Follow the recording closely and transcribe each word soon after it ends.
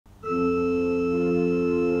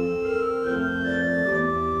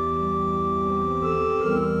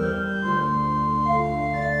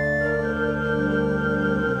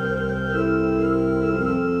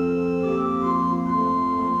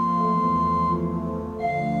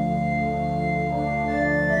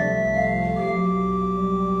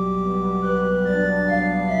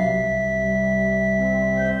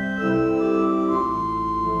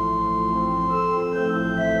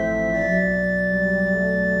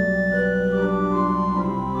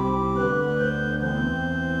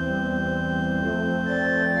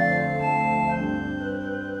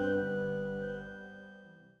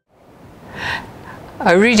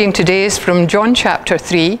Our reading today is from John chapter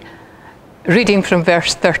 3, reading from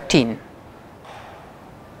verse 13.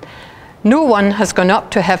 No one has gone up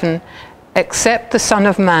to heaven except the Son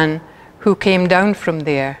of Man who came down from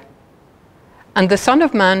there. And the Son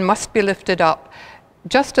of Man must be lifted up,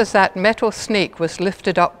 just as that metal snake was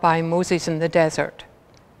lifted up by Moses in the desert.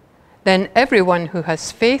 Then everyone who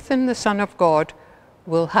has faith in the Son of God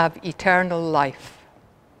will have eternal life.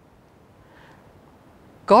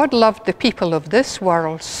 God loved the people of this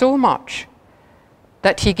world so much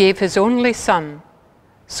that he gave his only Son,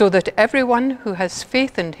 so that everyone who has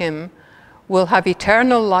faith in him will have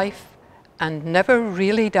eternal life and never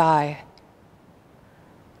really die.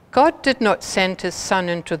 God did not send his Son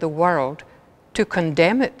into the world to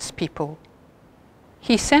condemn its people.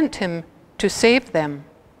 He sent him to save them.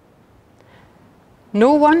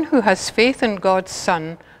 No one who has faith in God's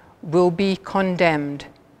Son will be condemned.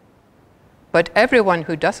 But everyone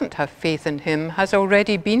who doesn't have faith in him has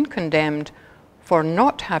already been condemned for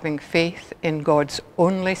not having faith in God's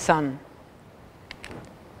only Son.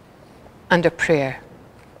 And a prayer.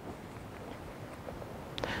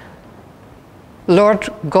 Lord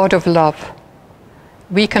God of love,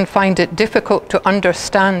 we can find it difficult to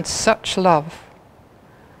understand such love,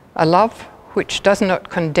 a love which does not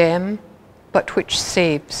condemn, but which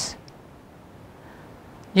saves.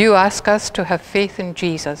 You ask us to have faith in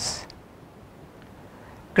Jesus.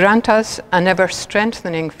 Grant us an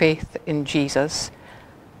ever-strengthening faith in Jesus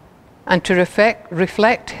and to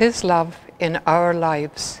reflect his love in our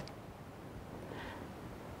lives.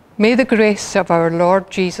 May the grace of our Lord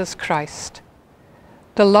Jesus Christ,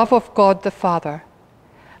 the love of God the Father,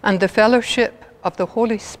 and the fellowship of the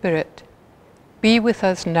Holy Spirit be with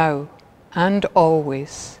us now and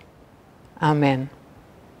always. Amen.